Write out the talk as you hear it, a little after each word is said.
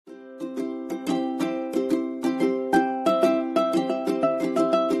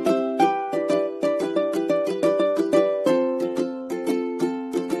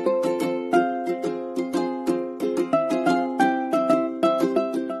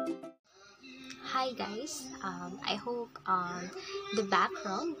Hi guys, I hope the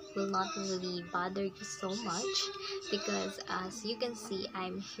background will not really bother you so much, because as you can see,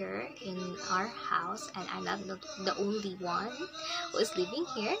 I'm here in our house and I'm not the only one who is living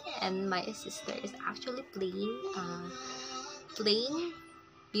here, and my sister is actually playing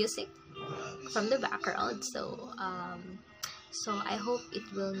music from the background. So I hope it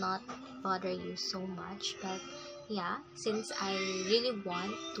will not bother you so much. But yeah, since I really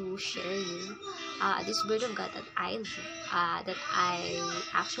want to share you this word of God that I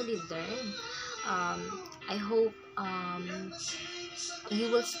actually learned, I hope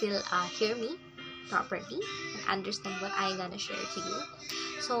you will still hear me properly and understand what I'm gonna share to you.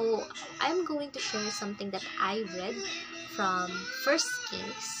 So I'm going to share something that I read from First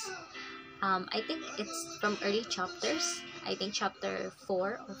Kings. I think it's from early chapters. I think chapter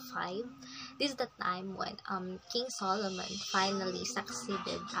 4 or 5. This is the time when King Solomon finally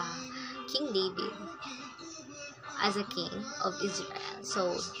succeeded King David as a king of Israel.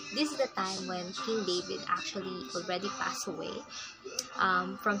 So this is the time when King David actually already passed away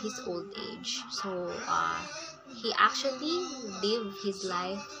from his old age. So he actually lived his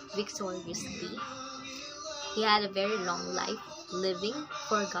life victoriously. He had a very long life living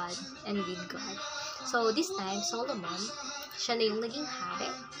for God and with God. So this time, Solomon, siya na yung naging hari.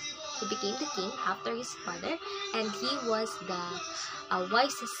 He became the king after his father, and he was the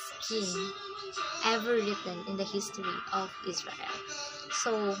wisest king ever written in the history of Israel.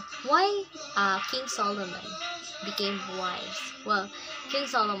 So why King Solomon became wise? Well, King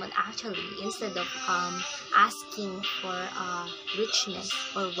Solomon actually, instead of asking for richness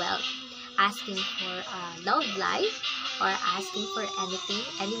or wealth, asking for love life, or asking for anything,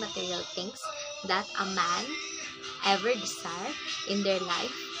 any material things that a man ever desire in their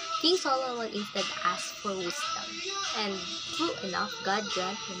life, King Solomon instead asked for wisdom. And true enough, God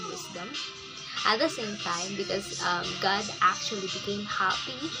granted him wisdom. At the same time, because God actually became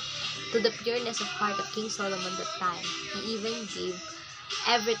happy to the pureness of heart of King Solomon that time, he even gave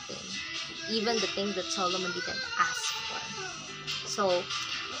everything, even the things that Solomon didn't ask for. So,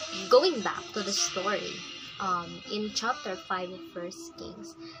 going back to the story, in chapter 5 of First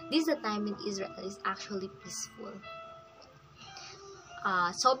Kings, this is the time when Israel is actually peaceful.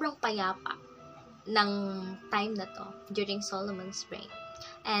 Sobrang payapa ng time na to during Solomon's reign.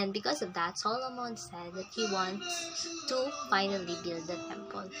 And because of that, Solomon said that he wants to finally build the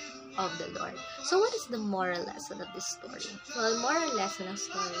temple of the Lord. So what is the moral lesson of this story? Well, the moral lesson of the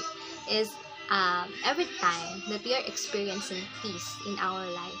story is every time that we are experiencing peace in our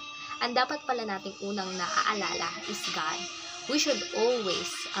life, ang dapat pala nating unang naaalala is God. We should always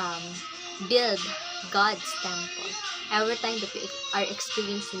build God's temple every time that we are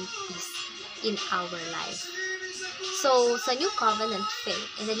experiencing peace in our life. So, sa New Covenant faith,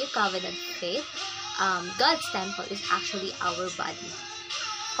 in the New Covenant faith, God's temple is actually our body.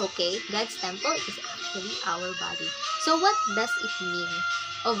 Okay? God's temple is actually our body. So, what does it mean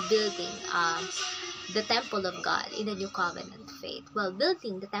of building the temple of God in the New Covenant faith? Well,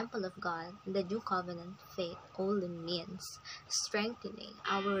 building the temple of God in the New Covenant faith only means strengthening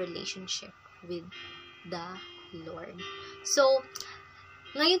our relationship with the Lord. So,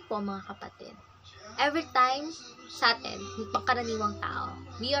 ngayon po mga kapatid, every time sa atin, pangkaraniwang tao,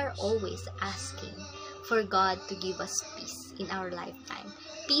 we are always asking for God to give us peace in our lifetime.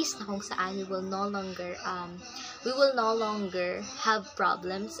 Peace na kung saan we will no longer have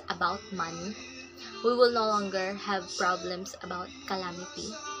problems about money. We will no longer have problems about calamity.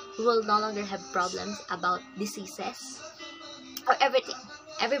 We will no longer have problems about diseases or everything,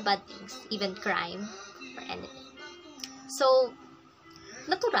 every bad things, even crime or anything. So,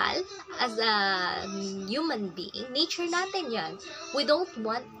 natural, as a human being, nature natin yan. We don't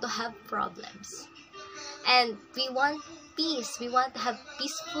want to have problems. And we want peace. We want to have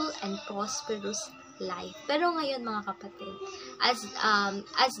peaceful and prosperous life. Pero ngayon mga kapatid,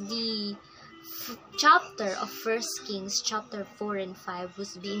 as the chapter of First Kings, chapter 4 and 5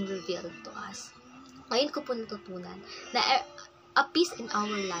 was being revealed to us, ngayon ko po natutunan na a peace in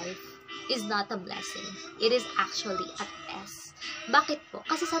our life is not a blessing. It is actually a test. Bakit po?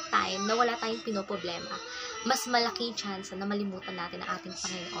 Kasi sa time na wala tayong pinoproblema, mas malaking chance na malimutan natin ang ating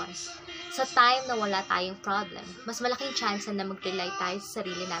Panginoon. Sa time na wala tayong problem, mas malaking chance na mag-rely tayo sa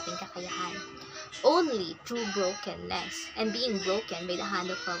sarili nating kakayahan. Only through brokenness and being broken by the hand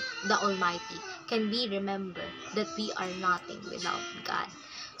of the Almighty can we remember that we are nothing without God.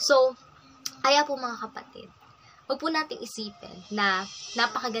 So, kaya po mga kapatid, huwag po nating isipin na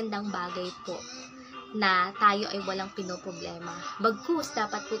napakagandang bagay po na tayo ay walang pinoproblema. Bagkus,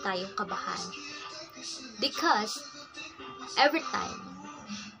 dapat po tayong kabahan. Because, every time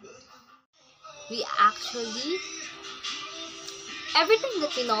we actually, every time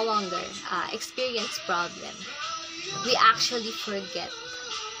that we no longer experience problem, we actually forget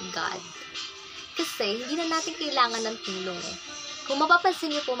God. Kasi, hindi na natin kailangan ng tulong eh. Kung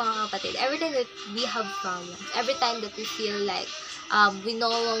mapapansin niyo po mga kapatid, every time that we have problems, every time that we feel like we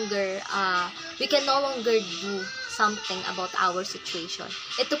can no longer do something about our situation,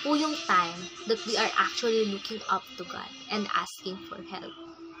 ito po yung time that we are actually looking up to God and asking for help.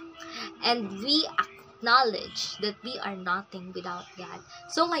 And we acknowledge that we are nothing without God.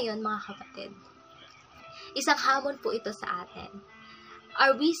 So ngayon mga kapatid, isang hamon po ito sa atin.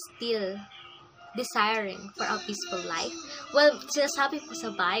 Are we still desiring for a peaceful life? Well, sinasabi po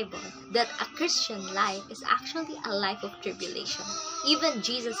sa Bible that a Christian life is actually a life of tribulation. Even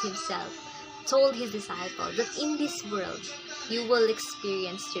Jesus himself told his disciples that in this world, you will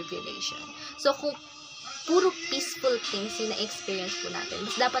experience tribulation. So, kung puro peaceful things yung na-experience po natin,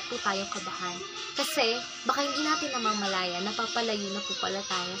 mas dapat po tayong kabahan. Kasi, baka hindi natin namamalaya, napapalayo na po pala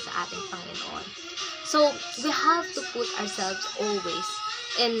tayo sa ating Panginoon. So, we have to put ourselves always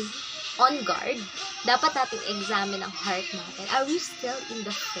on guard. Dapat natin examine ang heart natin. Are we still in the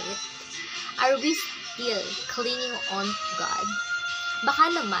faith? Are we still clinging on God?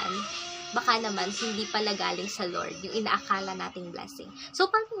 Baka naman hindi pala galing sa Lord yung inaakala nating blessing. So,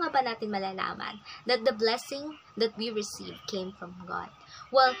 paano nga ba natin malalaman that the blessing that we receive came from God?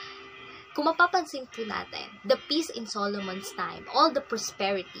 Well, kung mapapansin po natin, the peace in Solomon's time, all the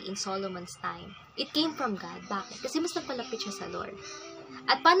prosperity in Solomon's time, it came from God. Bakit? Kasi mas napalapit siya sa Lord.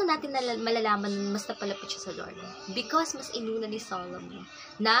 At paano natin malalaman mas napalapit siya sa Lord? Because mas inuna ni Solomon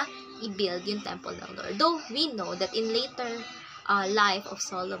na i-build yung temple ng Lord. Though we know that in later life of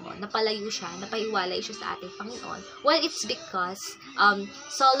Solomon, napalayo siya, napaiwalay siya sa ating Panginoon. Well, it's because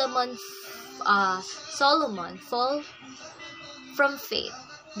Solomon fall from faith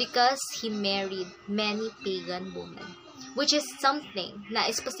because he married many pagan women, which is something na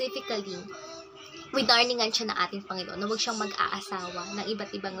specifically winarningan siya ng ating Panginoon na huwag siyang mag-aasawa ng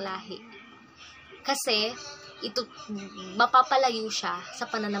iba't ibang lahi. Kasi, ito, mapapalayo siya sa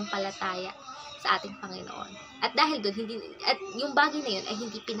pananampalataya sa ating Panginoon. At dahil doon, yung bagay na yun ay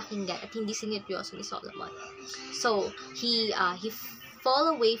hindi pinakinggan at hindi sineryoso ni Solomon. So, he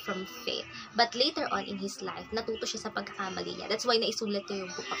fall away from faith. But later on in his life, natuto siya sa pagkakamali niya. That's why naisulat niya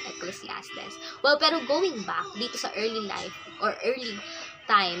yung book of Ecclesiastes. Well, pero going back dito sa early life or early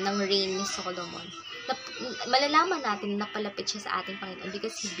time ng reign ni Solomon, malalaman natin na palapit siya sa ating Panginoon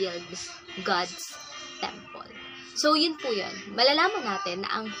because he built God's temple. So, yun po yun. Malalaman natin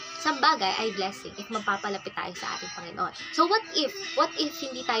na ang isang bagay ay blessing if mapapalapit tayo sa ating Panginoon. So, what if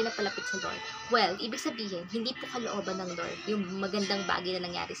hindi tayo napalapit sa Lord? Well, ibig sabihin, hindi po kalooban ng Lord yung magandang bagay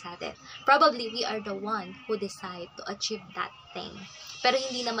na nangyari sa atin. Probably, we are the one who decide to achieve that thing. Pero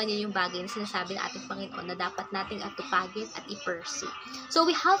hindi naman yun yung bagay na sinasabi ng ating Panginoon na dapat nating atupagin at i-pursue. So,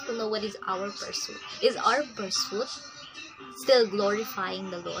 we have to know what is our pursuit. Is our pursuit still glorifying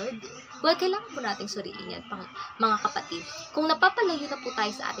the Lord? Well, kailangan po nating suriin yan, mga kapatid. Kung napapalayo na po tayo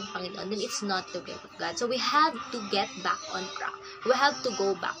sa ating Panginoon, then it's not the will of God. So, we have to get back on track. We have to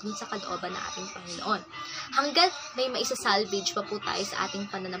go back dun sa kalooban ng ating Panginoon. Hanggat may maisasalvage pa po tayo sa ating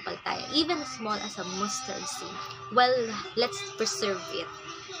pananampalataya, even as small as a mustard seed, well, let's preserve it.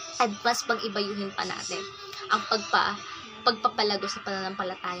 At mas pag-ibayuhin pa natin ang pagpapalago sa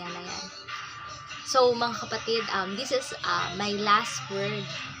pananampalataya na yan. So, mga kapatid, this is my last word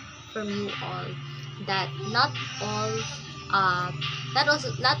from you all, that not all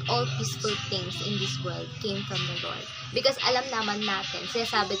peaceful things in this world came from the Lord. Because alam naman natin,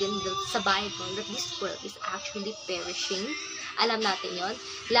 sinasabi din sa Bible that this world is actually perishing. Alam natin yon,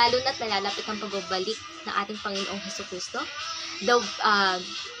 lalo na't nalalapit ang pagbabalik ng ating Panginoong Jesucristo.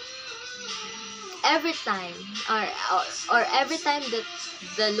 Every time that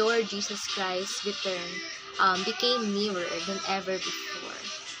the Lord Jesus Christ returned became nearer than ever before,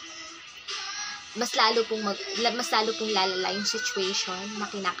 mas lalo pong lalala yung situation na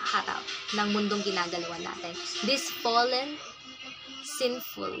kinakaharap ng mundong ginagalawan natin. This fallen,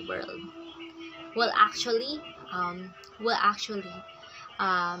 sinful world will actually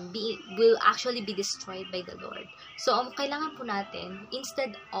be destroyed by the Lord. So, ang kailangan po natin,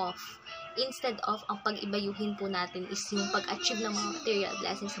 instead of ang pag-ibayuhin po natin is yung pag-achieve ng mga material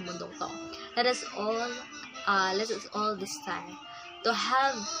blessings sa mundong to. Let us all desire to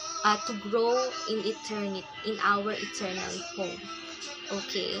have to grow in eternity, in our eternal home.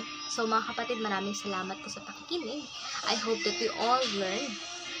 Okay? So, mga kapatid, maraming salamat po sa pakikinig. I hope that we all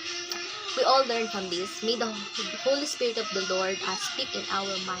learn from this. May the Holy Spirit of the Lord speak in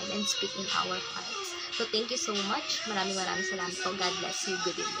our mind and speak in our hearts. So, thank you so much. Maraming salamat po. God bless you.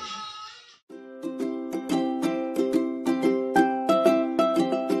 Good evening.